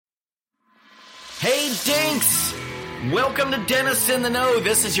Dinks! Welcome to Dentists in the Know.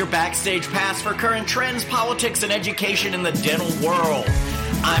 This is your backstage pass for current trends, politics, and education in the dental world.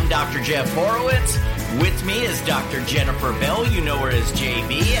 I'm Dr. Jeff Horowitz. With me is Dr. Jennifer Bell, you know her as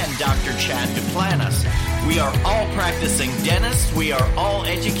JB, and Dr. Chad Duplantis. We are all practicing dentists, we are all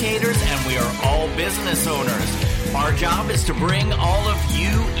educators, and we are all business owners. Our job is to bring all of you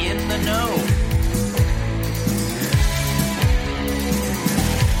in the know.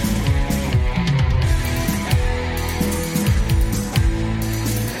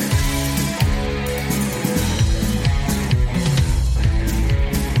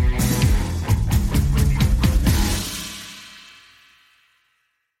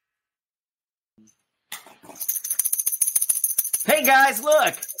 Hey guys,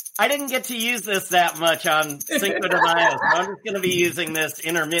 look, I didn't get to use this that much on Cinco de Mayo, so I'm just going to be using this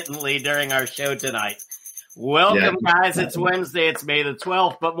intermittently during our show tonight. Welcome, guys. It's Wednesday. It's May the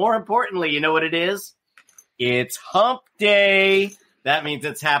 12th. But more importantly, you know what it is? It's Hump Day. That means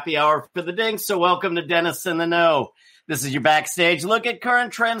it's happy hour for the Dinks, so welcome to Dentists in the Know. This is your backstage look at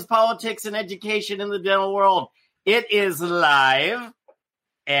current trends, politics, and education in the dental world. It is live,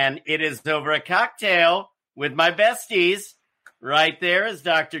 and it is over a cocktail with my besties. Right there is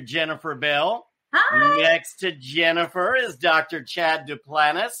Dr. Jennifer Bell. Hi. Next to Jennifer is Dr. Chad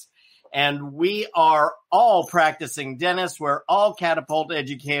Duplantis. And we are all practicing dentists. We're all catapult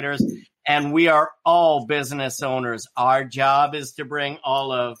educators. And we are all business owners. Our job is to bring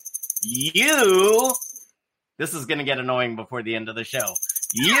all of you, this is going to get annoying before the end of the show,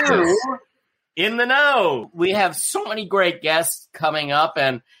 you in the know. We have so many great guests coming up,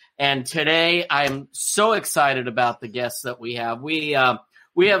 and today, I'm so excited about the guests that we have. We have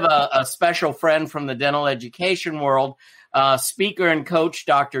a special friend from the dental education world, speaker and coach,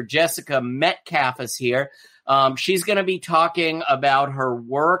 Dr. Jessica Metcalfe is here. She's going to be talking about her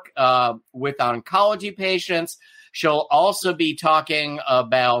work with oncology patients. She'll also be talking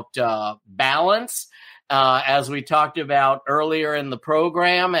about balance, as we talked about earlier in the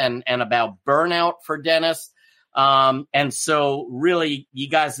program, and about burnout for dentists. And so really, you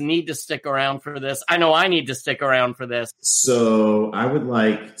guys need to stick around for this. I know I need to stick around for this. So I would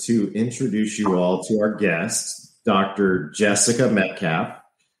like to introduce you all to our guest, Dr. Jessica Metcalfe.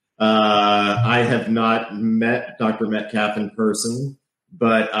 I have not met Dr. Metcalfe in person,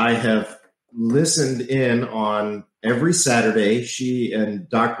 but I have listened in on every Saturday. She and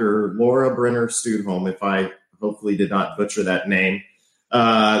Dr. Laura Brenner Studholm, if I hopefully did not butcher that name,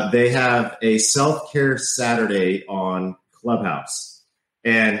 they have a self-care Saturday on Clubhouse,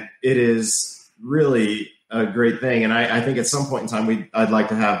 and it is really a great thing. And I think at some point in time, I'd like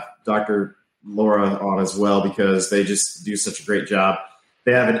to have Dr. Laura on as well, because they just do such a great job.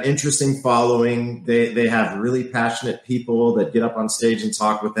 They have an interesting following. They have really passionate people that get up on stage and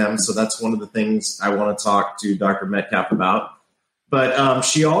talk with them. So that's one of the things I want to talk to Dr. Metcalfe about. But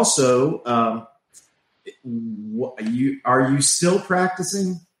she also... are you still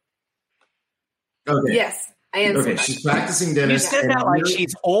practicing? Okay. Yes, I am. Okay, she's practicing dentist. You said that like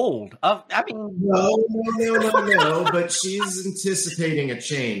she's old. I mean, no. But she's anticipating a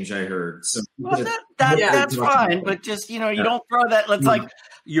change, I heard. So well, that's fine. But just you don't throw that. It's like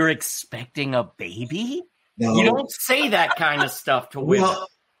you're expecting a baby. No. You don't say that kind of stuff to women. Well,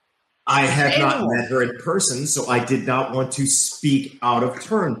 I have not met her in person, so I did not want to speak out of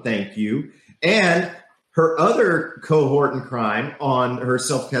turn. Thank you. And her other cohort in crime on her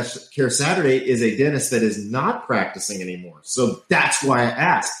self-care Saturday is a dentist that is not practicing anymore. So that's why I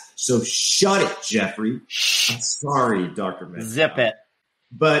asked. So shut it, Jeffrey. I'm sorry, Dr. Metcalfe. Zip it.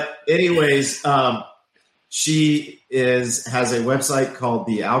 But anyways, she has a website called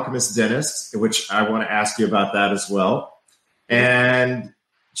the Alchemist Dentist, which I want to ask you about that as well. And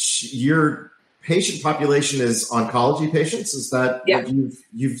your patient population is oncology patients. Is that what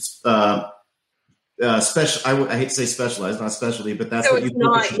you've I hate to say specialized, not specialty, but that's what you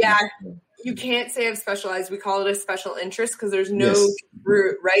not. Yeah, you can't say I've specialized. We call it a special interest because there's no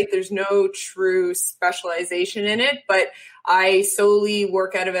true, right? There's no true specialization in it. But I solely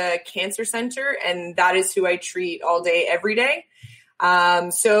work out of a cancer center, and that is who I treat all day, every day.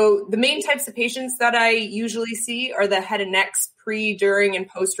 So the main types of patients that I usually see are the head and necks pre, during, and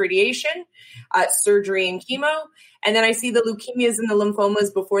post radiation, surgery and chemo. And then I see the leukemias and the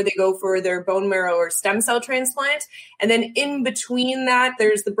lymphomas before they go for their bone marrow or stem cell transplant. And then in between that,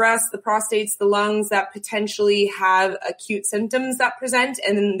 there's the breast, the prostates, the lungs that potentially have acute symptoms that present.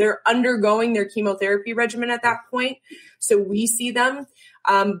 And then they're undergoing their chemotherapy regimen at that point. So we see them,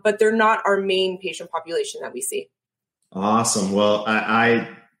 but they're not our main patient population that we see. Awesome. Well, I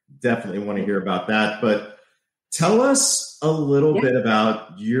definitely want to hear about that. But Tell us a little bit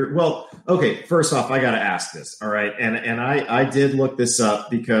about okay, first off, I got to ask this. All right. And I did look this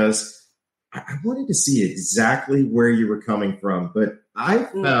up because I wanted to see exactly where you were coming from, but I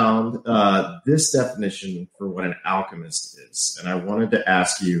found this definition for what an alchemist is. And I wanted to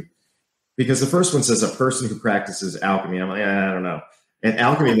ask you, because the first one says a person who practices alchemy. I'm like, I don't know. And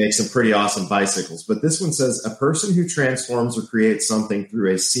alchemy makes some pretty awesome bicycles. But this one says a person who transforms or creates something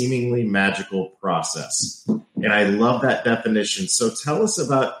through a seemingly magical process. And I love that definition. So tell us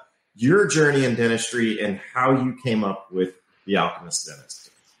about your journey in dentistry and how you came up with the Alchemist Dentist.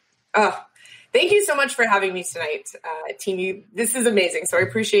 Thank you so much for having me tonight, team. This is amazing. So I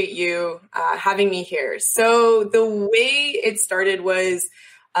appreciate you having me here. So the way it started was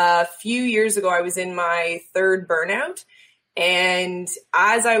a few years ago, I was in my third burnout. And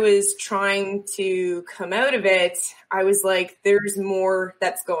as I was trying to come out of it, I was like, there's more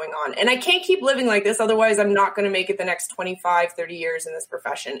that's going on. And I can't keep living like this. Otherwise, I'm not going to make it the next 25, 30 years in this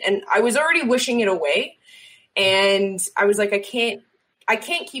profession. And I was already wishing it away. And I was like, I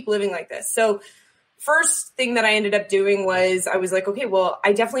can't keep living like this. So first thing that I ended up doing was I was like, okay, well,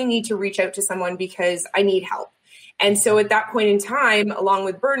 I definitely need to reach out to someone because I need help. And so at that point in time, along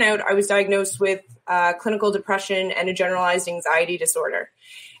with burnout, I was diagnosed with clinical depression and a generalized anxiety disorder.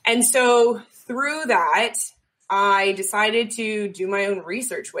 And so through that, I decided to do my own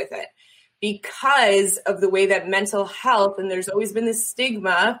research with it because of the way that mental health, and there's always been this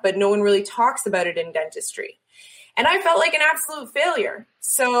stigma, but no one really talks about it in dentistry. And I felt like an absolute failure.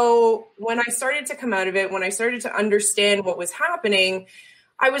 So when I started to come out of it, when I started to understand what was happening,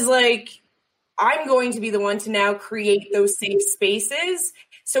 I was like, I'm going to be the one to now create those safe spaces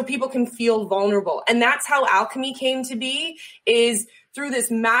so people can feel vulnerable. And that's how alchemy came to be, is through this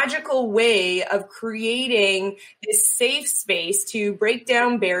magical way of creating this safe space to break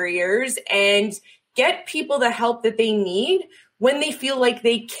down barriers and get people the help that they need when they feel like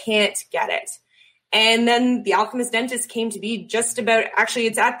they can't get it. And then the Alchemist Dentist came to be just about, actually,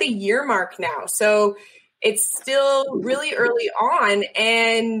 it's at the year mark now. So it's still really early on.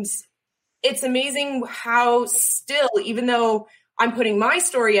 And it's amazing how still, even though I'm putting my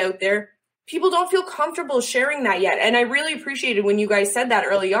story out there, people don't feel comfortable sharing that yet. And I really appreciated when you guys said that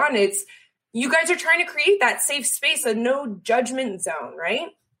early on. It's, you guys are trying to create that safe space, a no judgment zone, right?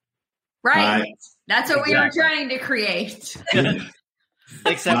 Right. That's what we were trying to create.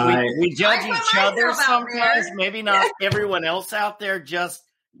 Except we judge each other sometimes, maybe not everyone else out there, just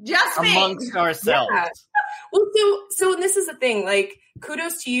amongst ourselves. Yeah. Well, so this is the thing, like,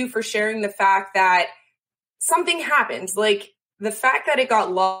 kudos to you for sharing the fact that something happens, like the fact that it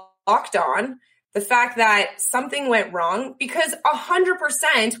got locked on, the fact that something went wrong, because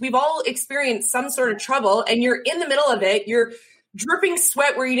 100% we've all experienced some sort of trouble and you're in the middle of it. You're dripping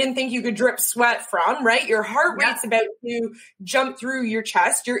sweat where you didn't think you could drip sweat from, right? Your heart rate's about to jump through your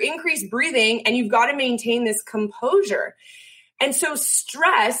chest, your increased breathing, and you've got to maintain this composure. And so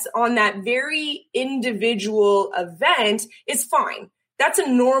stress on that very individual event is fine. That's a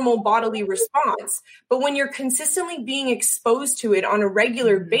normal bodily response. But when you're consistently being exposed to it on a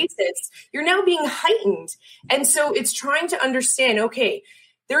regular basis, you're now being heightened. And so it's trying to understand, okay,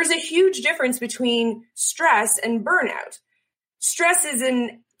 there is a huge difference between stress and burnout. Stress is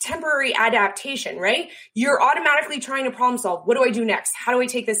an temporary adaptation, right? You're automatically trying to problem solve. What do I do next? How do I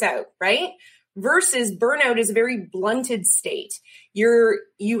take this out, right? Versus burnout is a very blunted state.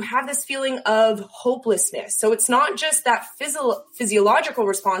 You have this feeling of hopelessness. So it's not just that physiological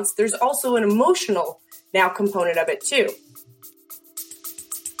response. There's also an emotional now component of it too.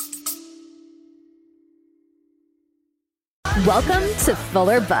 Welcome to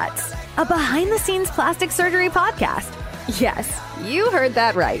Fuller Butts, a behind-the-scenes plastic surgery podcast. Yes, you heard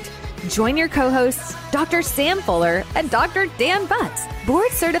that right. Join your co-hosts, Dr. Sam Fuller and Dr. Dan Butts,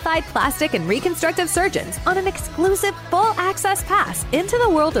 board-certified plastic and reconstructive surgeons, on an exclusive full-access pass into the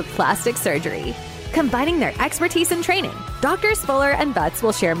world of plastic surgery. Combining their expertise and training, Drs. Fuller and Butts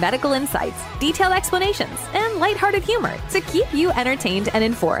will share medical insights, detailed explanations, and lighthearted humor to keep you entertained and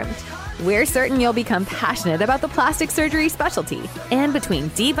informed. We're certain you'll become passionate about the plastic surgery specialty, and between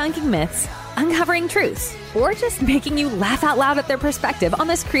debunking myths, uncovering truths, or just making you laugh out loud at their perspective on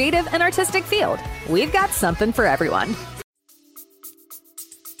this creative and artistic field, we've got something for everyone.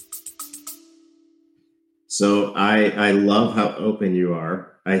 So I love how open you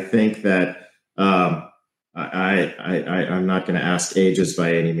are. I think that I'm not going to ask ages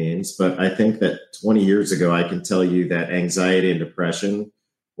by any means, but I think that 20 years ago, I can tell you that anxiety and depression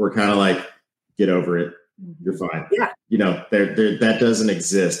were kind of like, get over it. You're fine. Yeah. You know, there that doesn't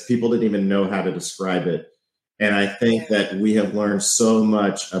exist. People didn't even know how to describe it. And I think that we have learned so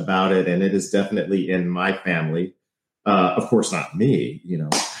much about it, and it is definitely in my family. Of course, not me,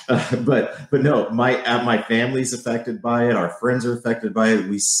 but no, my family's affected by it. Our friends are affected by it.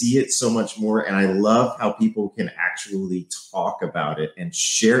 We see it so much more. And I love how people can actually talk about it and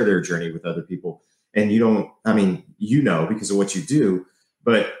share their journey with other people. And because of what you do,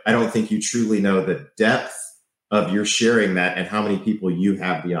 but I don't think you truly know the depth of your sharing that and how many people you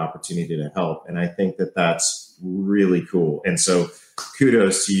have the opportunity to help. And I think that that's really cool. And so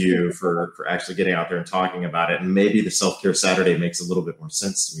kudos to you for actually getting out there and talking about it. And maybe the Self-Care Saturday makes a little bit more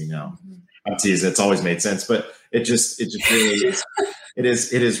sense to me now. I'm teasing. It's always made sense, but it just really, it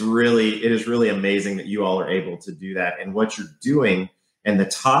is really amazing that you all are able to do that, and what you're doing and the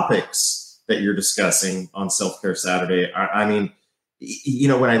topics that you're discussing on Self-Care Saturday. I mean,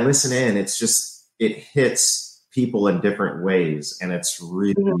 when I listen in, it hits people in different ways, and it's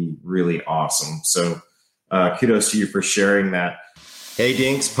really, really awesome. So kudos to you for sharing that. Hey,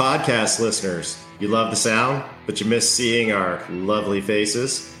 Dinks podcast listeners, you love the sound, but you miss seeing our lovely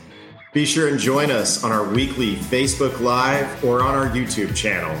faces? Be sure and join us on our weekly Facebook Live or on our YouTube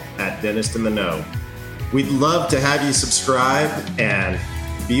channel at Dentist in the Know. We'd love to have you subscribe and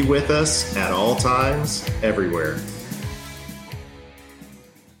be with us at all times, everywhere.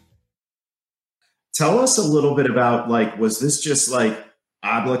 Tell us a little bit about, was this just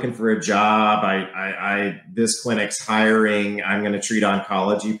I'm looking for a job, this clinic's hiring, I'm going to treat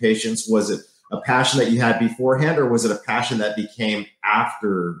oncology patients? Was it a passion that you had beforehand, or was it a passion that became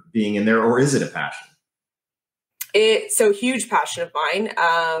after being in there, or is it a passion? It's a huge passion of mine.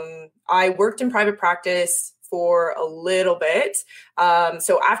 I worked in private practice for a little bit.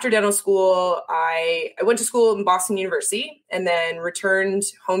 So after dental school, I went to school in Boston University and then returned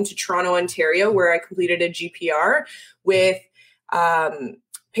home to Toronto, Ontario, where I completed a GPR with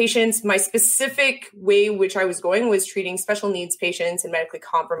patients. My specific way which I was going was treating special needs patients and medically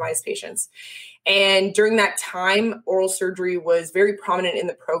compromised patients. And during that time, oral surgery was very prominent in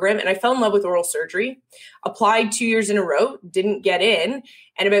the program. And I fell in love with oral surgery, applied 2 years in a row, didn't get in.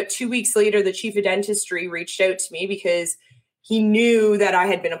 And about 2 weeks later, the chief of dentistry reached out to me because he knew that I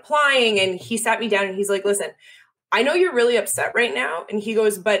had been applying, and he sat me down and he's like, listen, I know you're really upset right now. And he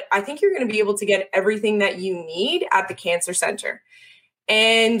goes, but I think you're going to be able to get everything that you need at the cancer center.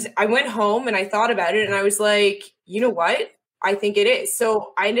 And I went home and I thought about it and I was like, you know what? I think it is.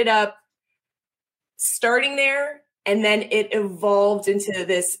 So I ended up starting there, and then it evolved into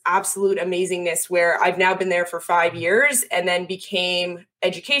this absolute amazingness where I've now been there for 5 years and then became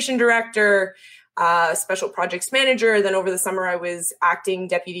education director, special projects manager. Then over the summer, I was acting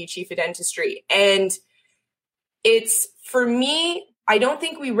deputy chief of dentistry. And it's, for me, I don't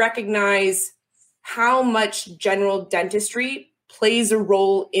think we recognize how much general dentistry plays a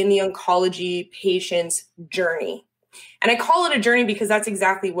role in the oncology patient's journey. And I call it a journey because that's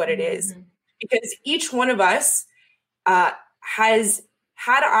exactly what it is. Mm-hmm. Because each one of us has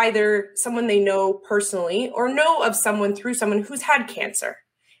had either someone they know personally or know of someone through someone who's had cancer.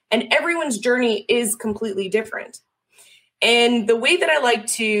 And everyone's journey is completely different. And the way that I like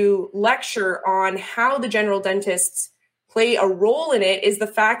to lecture on how the general dentists play a role in it is the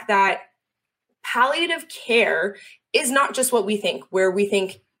fact that palliative care is not just what we think, where we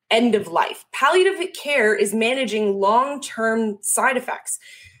think end of life. Palliative care is managing long-term side effects.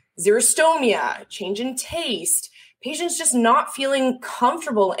 Xerostomia, change in taste, patients just not feeling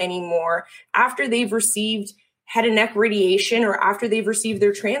comfortable anymore after they've received head and neck radiation or after they've received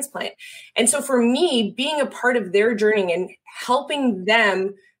their transplant. And so for me, being a part of their journey and helping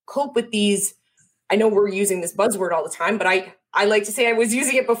them cope with these, I know we're using this buzzword all the time, but I like to say I was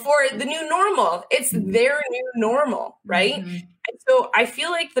using it before, the new normal. It's their new normal, right? Mm-hmm. And so I feel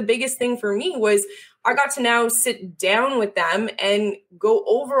like the biggest thing for me was I got to now sit down with them and go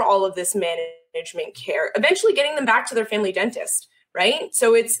over all of this management care, eventually getting them back to their family dentist, right?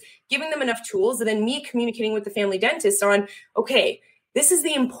 So it's giving them enough tools and then me communicating with the family dentist on, okay, this is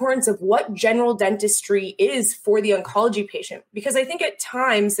the importance of what general dentistry is for the oncology patient. Because I think at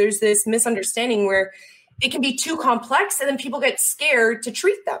times there's this misunderstanding where it can be too complex and then people get scared to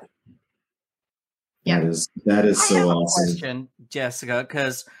treat them. Yeah, that is so awesome. Question, Jessica,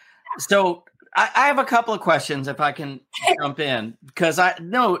 because I have a couple of questions if I can jump in, because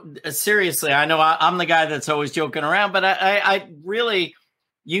seriously, I know I'm the guy that's always joking around, but I really,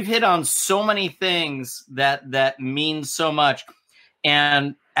 you've hit on so many things that mean so much.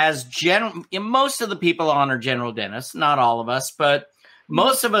 And as most of the people on are general dentists, not all of us, but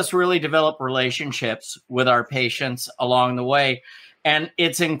most of us really develop relationships with our patients along the way. And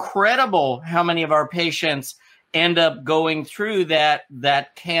it's incredible how many of our patients end up going through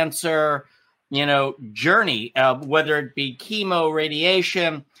that cancer journey, whether it be chemo,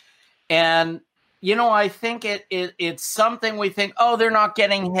 radiation. And, I think it's something we think, oh, they're not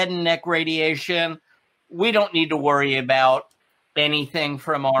getting head and neck radiation. We don't need to worry about anything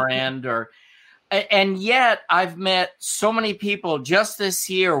from our end. And yet I've met so many people just this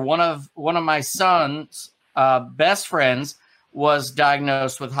year. One of my son's best friends was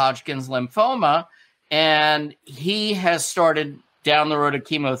diagnosed with Hodgkin's lymphoma, and he has started down the road of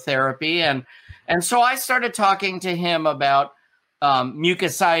chemotherapy. And so I started talking to him about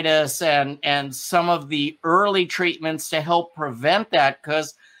mucositis and some of the early treatments to help prevent that.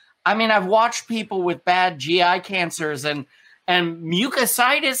 Because, I've watched people with bad GI cancers, and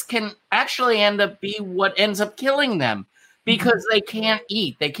mucositis can actually end up be what ends up killing them because they can't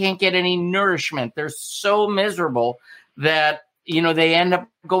eat. They can't get any nourishment. They're so miserable that, they end up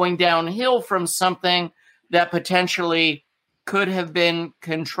going downhill from something that potentially could have been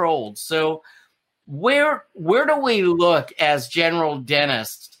controlled. So where do we look as general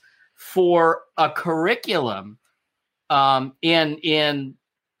dentists for a curriculum in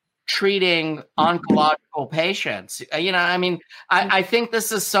treating oncological patients? I think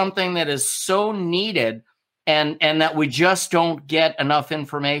this is something that is so needed and that we just don't get enough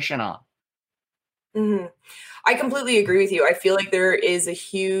information on. Mm-hmm. I completely agree with you. I feel like there is a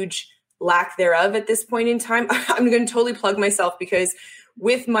huge lack thereof at this point in time. I'm going to totally plug myself because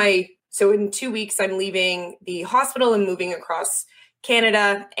so in 2 weeks, I'm leaving the hospital and moving across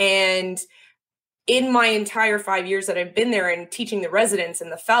Canada. And in my entire 5 years that I've been there and teaching the residents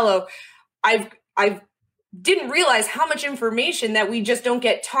and the fellow, I've didn't realize how much information that we just don't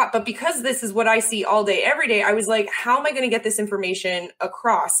get taught. But because this is what I see all day, every day, I was like, how am I going to get this information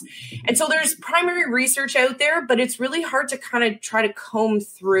across? And so there's primary research out there, but it's really hard to kind of try to comb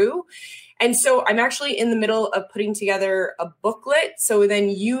through. And so I'm actually in the middle of putting together a booklet. So then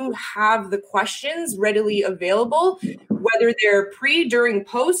you have the questions readily available, whether they're pre, during,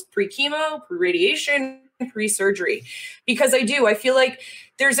 post, pre-chemo, pre-radiation, pre-surgery. Because I feel like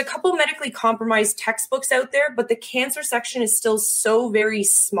there's a couple medically compromised textbooks out there, but the cancer section is still so very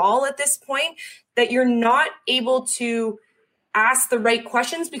small at this point that you're not able to ask the right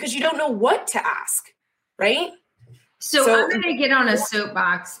questions because you don't know what to ask, right? So I'm going to get on a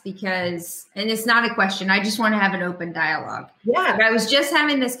soapbox because, and it's not a question, I just want to have an open dialogue. Yeah. But I was just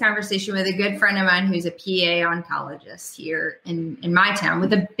having this conversation with a good friend of mine who's a PA oncologist here in my town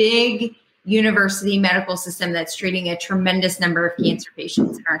with a big university medical system that's treating a tremendous number of cancer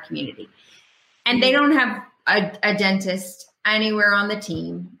patients in our community. And they don't have a dentist anywhere on the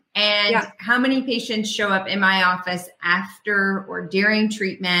team. And how many patients show up in my office after or during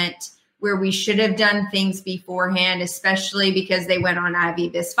treatment where we should have done things beforehand, especially because they went on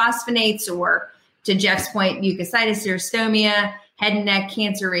IV bisphosphonates or, to Jeff's point, mucositis, xerostomia, head and neck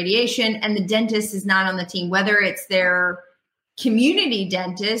cancer radiation, and the dentist is not on the team, whether it's their community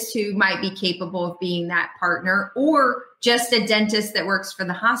dentist who might be capable of being that partner or just a dentist that works for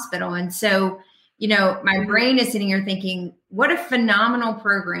the hospital. And so, my brain is sitting here thinking, what a phenomenal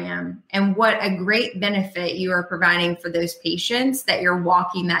program and what a great benefit you are providing for those patients that you're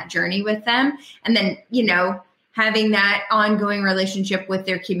walking that journey with them. And then, having that ongoing relationship with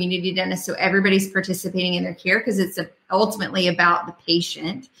their community dentist. So everybody's participating in their care because it's ultimately about the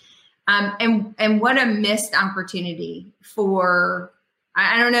patient. And what a missed opportunity for,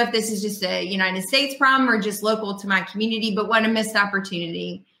 I don't know if this is just a United States problem or just local to my community, but what a missed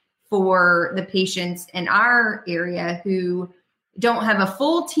opportunity for the patients in our area who don't have a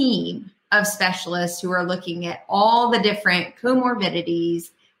full team of specialists who are looking at all the different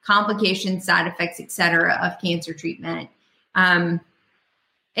comorbidities, complications, side effects, et cetera, of cancer treatment.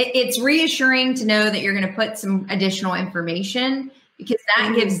 It's reassuring to know that you're going to put some additional information because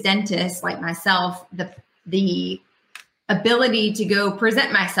that gives dentists like myself the ability to go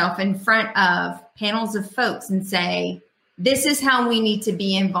present myself in front of panels of folks and say, this is how we need to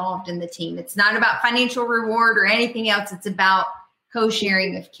be involved in the team. It's not about financial reward or anything else. It's about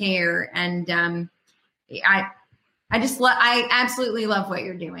co-sharing of care. And I absolutely love what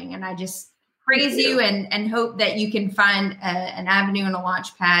you're doing. And I just praise you and hope that you can find an avenue and a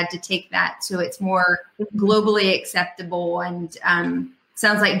launch pad to take that so it's more globally acceptable. And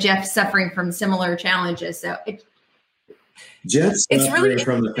sounds like Jeff's suffering from similar challenges. So Jeff's suffering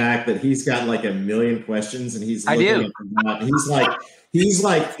from the fact that he's got like a million questions and he's looking at them. He is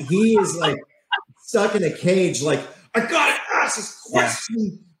like stuck in a cage. Like, I gotta ask this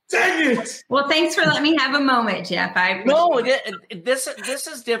question. Dang it! Well, thanks for letting me have a moment, Jeff. This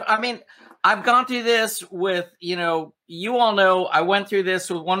is different. I mean, I've gone through this with you all know I went through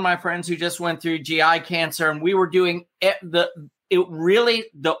this with one of my friends who just went through GI cancer, and we were doing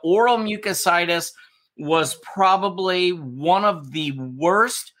the oral mucositis was probably one of the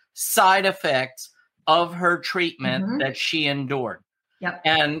worst side effects of her treatment that she endured. Yep.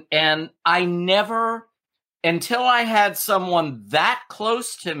 And I never, until I had someone that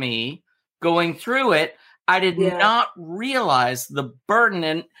close to me going through it, I did not realize the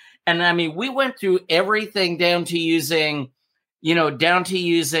burden. And I mean, we went through everything down to using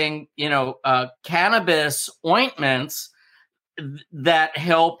cannabis ointments that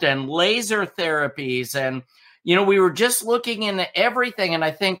helped, and laser therapies. And, we were just looking into everything. And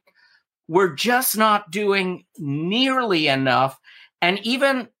I think we're just not doing nearly enough. And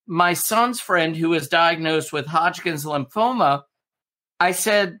even my son's friend who was diagnosed with Hodgkin's lymphoma, I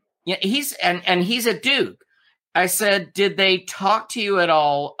said, he's a Duke. I said, did they talk to you at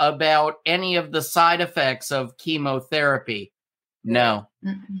all about any of the side effects of chemotherapy? No.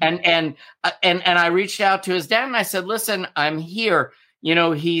 And I reached out to his dad and I said, listen, I'm here.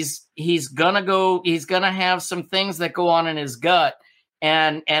 He's gonna have some things that go on in his gut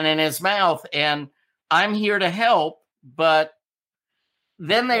and in his mouth, and I'm here to help. But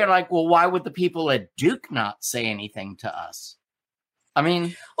then they're like, well, why would the people at Duke not say anything to us? I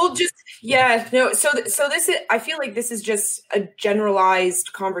mean, well, So this is, I feel like this is just a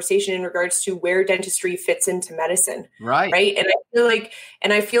generalized conversation in regards to where dentistry fits into medicine. Right. Right. And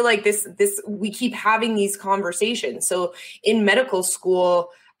I feel like this, we keep having these conversations. So in medical school,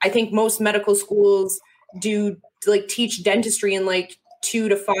 I think most medical schools do like teach dentistry in like 2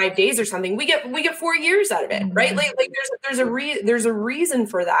 to 5 days or something. We get 4 years out of it. Right. Like there's a reason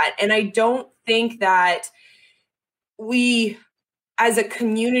for that. And I don't think that we, as a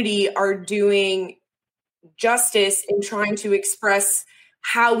community, are doing justice in trying to express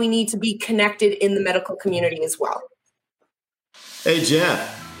how we need to be connected in the medical community as well. Hey,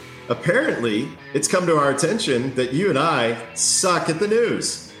 Jeff, apparently it's come to our attention that you and I suck at the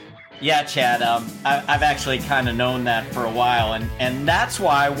news. Yeah, Chad, I've actually kind of known that for a while, and that's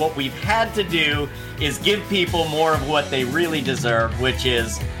why what we've had to do is give people more of what they really deserve, which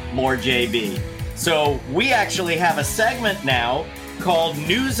is more JB. So we actually have a segment now called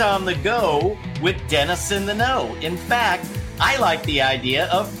News on the Go with Dennis in the Know. In fact, I like the idea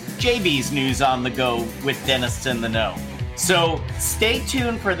of JB's News on the Go with Dennis in the Know. So stay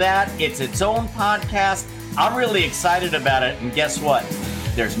tuned for that. It's its own podcast. I'm really excited about it. And guess what?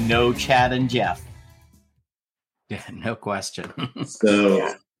 There's no Chad and Jeff. No question.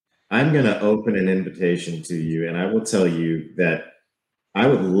 So I'm going to open an invitation to you, and I will tell you that I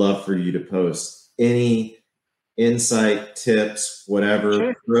would love for you to post any insight, tips,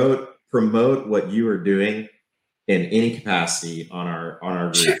 whatever, promote what you are doing in any capacity on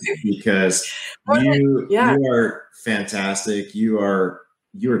our group, because you are fantastic. You are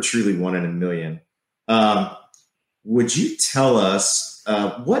truly one in a million. Would you tell us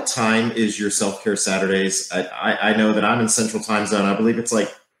what time is your self-care Saturdays? I know that I'm in Central Time Zone. I believe it's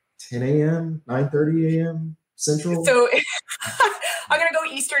like 10 a.m., 9:30 a.m. Central. So I'm going to go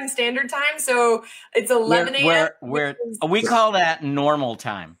Eastern Standard Time. So it's 11 a.m. We call that normal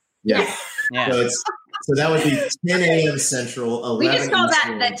time. Yeah. So that would be 10 a.m. Central, 11 We just call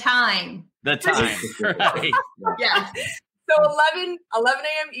Eastern. that the time. The time. Right. Yeah. So 11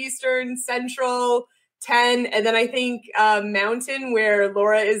 a.m. Eastern, Central, 10. And then I think Mountain, where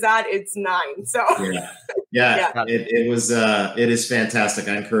Laura is at, it's 9. So Yeah. It is fantastic.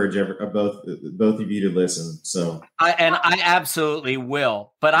 I encourage both of you to listen. So I absolutely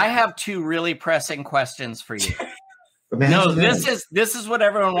will. But I have 2 really pressing questions for you. This is what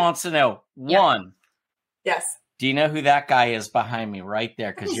everyone wants to know. Yeah. 1. Yes. Do you know who that guy is behind me right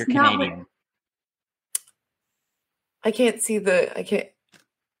there? Because you're Canadian. I can't see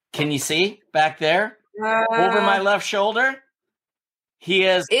Can you see back there? Over my left shoulder? He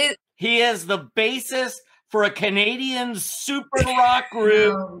is the bassist for a Canadian super rock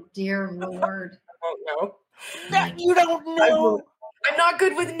group. Oh, dear Lord. I don't know. That you don't know. I'm not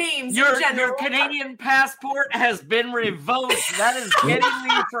good with names. Your Canadian passport has been revoked. That is getting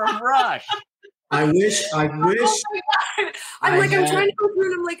me from Rush. I wish. Oh my God. I'm trying to go through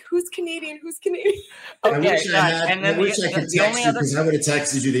and I'm like, who's Canadian? Okay, I wish I could text you, because I would have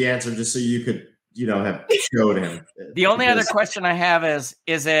texted you the answer just so you could, have showed him. The only other question I have is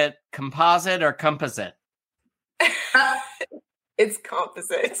it composite or composite? It's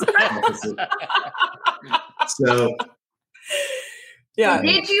composite. So, yeah.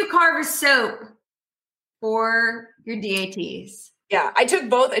 Did you carve a soap for your DATs? Yeah, I took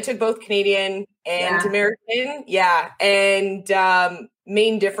both Canadian and American. Yeah. And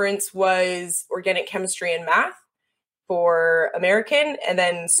main difference was organic chemistry and math for American, and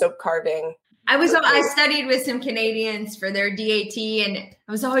then soap carving I studied with some Canadians for their DAT, and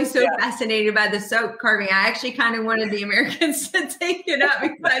I was always so fascinated by the soap carving. I actually kind of wanted the Americans to take it up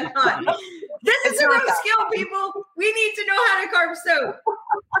because I thought, this is a real skill, people. We need to know how to carve soap.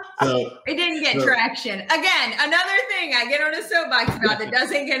 So, it didn't get traction. Again, another thing I get on a soapbox about that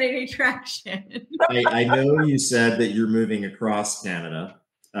doesn't get any traction. I know you said that you're moving across Canada.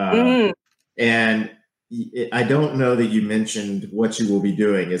 And I don't know that you mentioned what you will be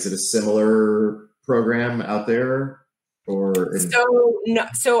doing. Is it a similar program out there?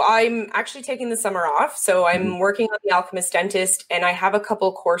 So I'm actually taking the summer off. So I'm working on the Alchemist Dentist, and I have a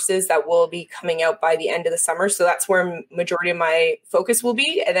couple courses that will be coming out by the end of the summer. So that's where majority of my focus will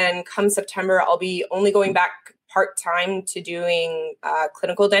be. And then come September, I'll be only going back part-time to doing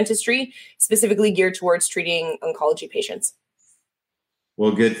clinical dentistry, specifically geared towards treating oncology patients.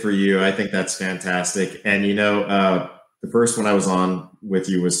 Well, good for you. I think that's fantastic. And, the first one I was on with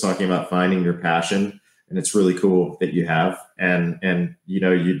you was talking about finding your passion. And it's really cool that you have. And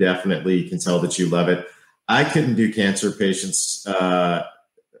you definitely can tell that you love it. I couldn't do cancer patients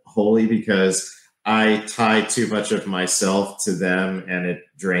wholly because I tie too much of myself to them and it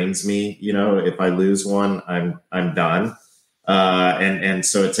drains me. If I lose one, I'm done. And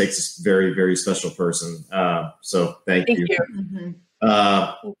so it takes a very, very special person. So thank you. Mm-hmm.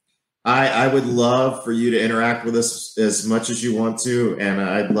 I would love for you to interact with us as much as you want to. And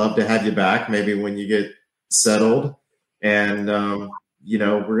I'd love to have you back maybe when you get settled. And,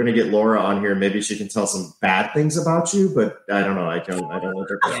 we're going to get Laura on here. Maybe she can tell some bad things about you, but I don't know. I don't know.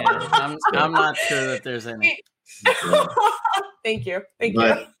 I'm not sure that there's any. Thank you.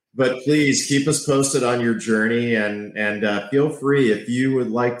 But please keep us posted on your journey and feel free if you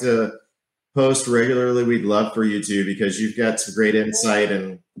would like to post regularly. We'd love for you to, because you've got some great insight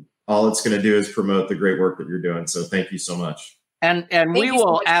and all it's going to do is promote the great work that you're doing. So thank you so much. And we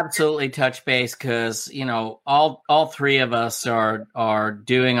will absolutely touch base because, all three of us are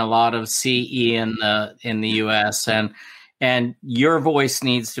doing a lot of CE in the US and your voice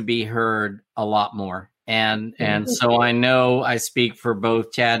needs to be heard a lot more. And so I know I speak for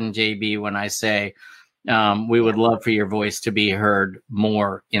both Chad and JB when I say we would love for your voice to be heard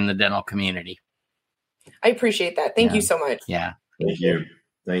more in the dental community. I appreciate that. Thank you so much. Yeah.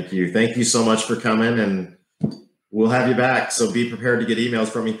 Thank you. Thank you so much for coming, and we'll have you back. So be prepared to get emails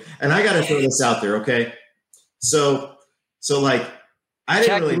from me. And I got to throw this out there. Okay. So like, I didn't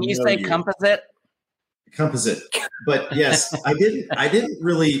Chuck, really can you know say composite? Composite. But yes, I didn't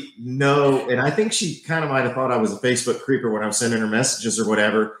really know. And I think she kind of might've thought I was a Facebook creeper when I was sending her messages or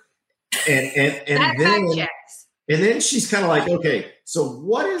whatever. And then she's kind of like, okay, so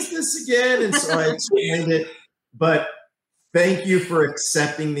what is this again? And so I explained it, but thank you for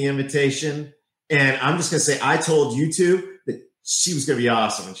accepting the invitation. And I'm just going to say, I told you two that she was going to be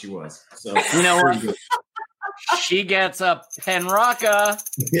awesome, and she was. So you know what? She gets a Penraka.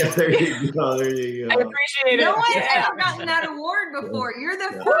 Yeah, there you go. I appreciate it. No one's ever gotten that award before. You're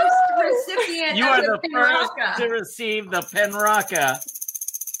the first recipient. You are the first to receive the Penraka.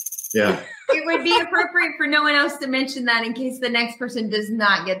 Yeah. It would be appropriate for no one else to mention that in case the next person does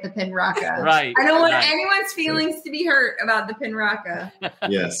not get the Penraka. Right. I don't want anyone's feelings to be hurt about the Penraka.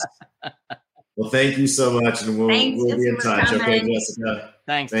 Yes. Well, thank you so much, and we'll be in touch. Okay, Jessica.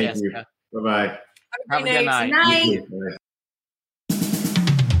 Thanks, thank Jessica. You. Bye-bye. Have a good night.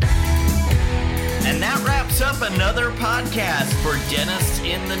 And that wraps up another podcast for Dentists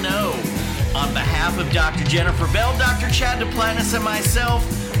in the Know. On behalf of Dr. Jennifer Bell, Dr. Chad Duplantis, and myself,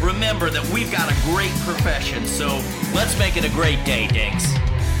 remember that we've got a great profession, so let's make it a great day, Dinks.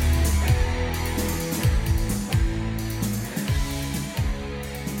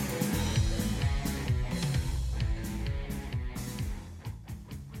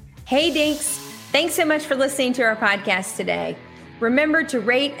 Hey, Dinks. Thanks so much for listening to our podcast today. Remember to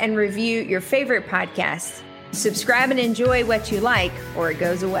rate and review your favorite podcast. Subscribe and enjoy what you like, or it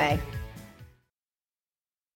goes away.